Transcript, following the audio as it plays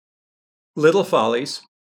Little Follies,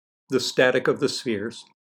 The Static of the Spheres,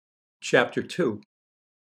 Chapter 2.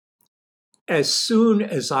 As soon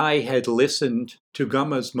as I had listened to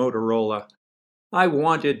Gumma's Motorola, I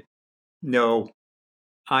wanted, no,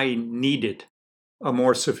 I needed a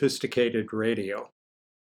more sophisticated radio.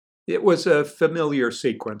 It was a familiar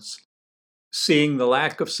sequence. Seeing the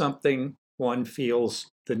lack of something, one feels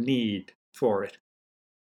the need for it.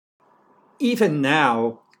 Even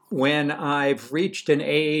now, when I've reached an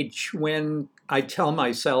age when I tell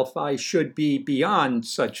myself I should be beyond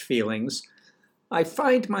such feelings, I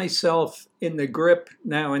find myself in the grip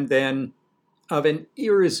now and then of an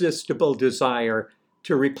irresistible desire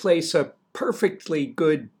to replace a perfectly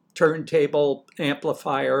good turntable,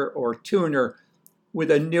 amplifier, or tuner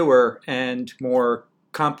with a newer and more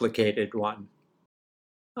complicated one.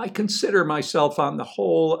 I consider myself on the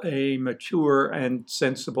whole a mature and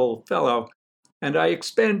sensible fellow, and I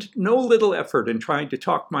expend no little effort in trying to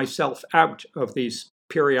talk myself out of these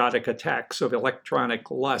periodic attacks of electronic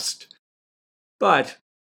lust. But,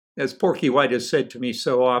 as Porky White has said to me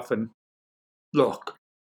so often, look,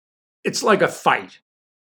 it's like a fight.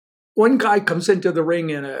 One guy comes into the ring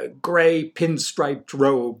in a gray pinstriped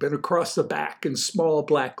robe, and across the back in small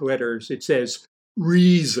black letters it says,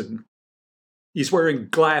 Reason. He's wearing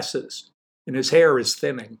glasses, and his hair is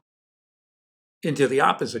thinning. Into the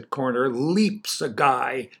opposite corner leaps a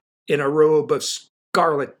guy in a robe of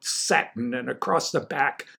scarlet satin, and across the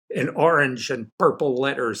back in orange and purple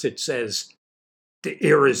letters it says, The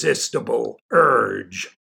Irresistible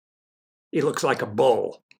Urge. He looks like a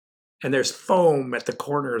bull, and there's foam at the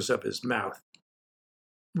corners of his mouth.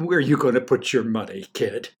 Where are you going to put your money,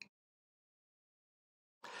 kid?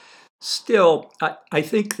 Still, I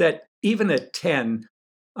think that even at 10,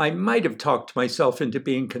 I might have talked myself into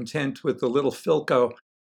being content with the little Philco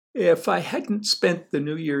if I hadn't spent the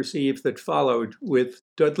New Year's Eve that followed with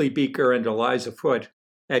Dudley Beaker and Eliza Foote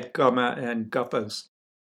at Gumma and Guppa's,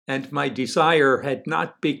 and my desire had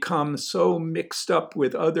not become so mixed up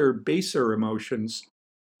with other baser emotions,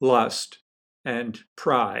 lust and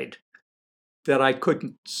pride, that I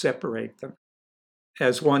couldn't separate them,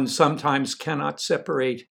 as one sometimes cannot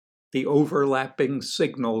separate the overlapping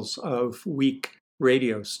signals of weak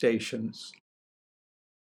radio stations.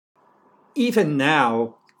 Even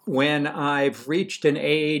now, when I've reached an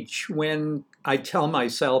age when I tell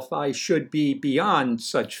myself I should be beyond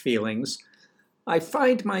such feelings, I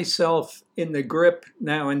find myself in the grip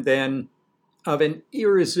now and then of an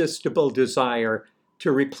irresistible desire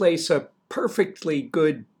to replace a perfectly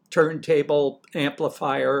good turntable,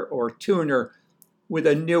 amplifier, or tuner with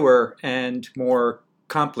a newer and more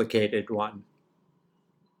complicated one.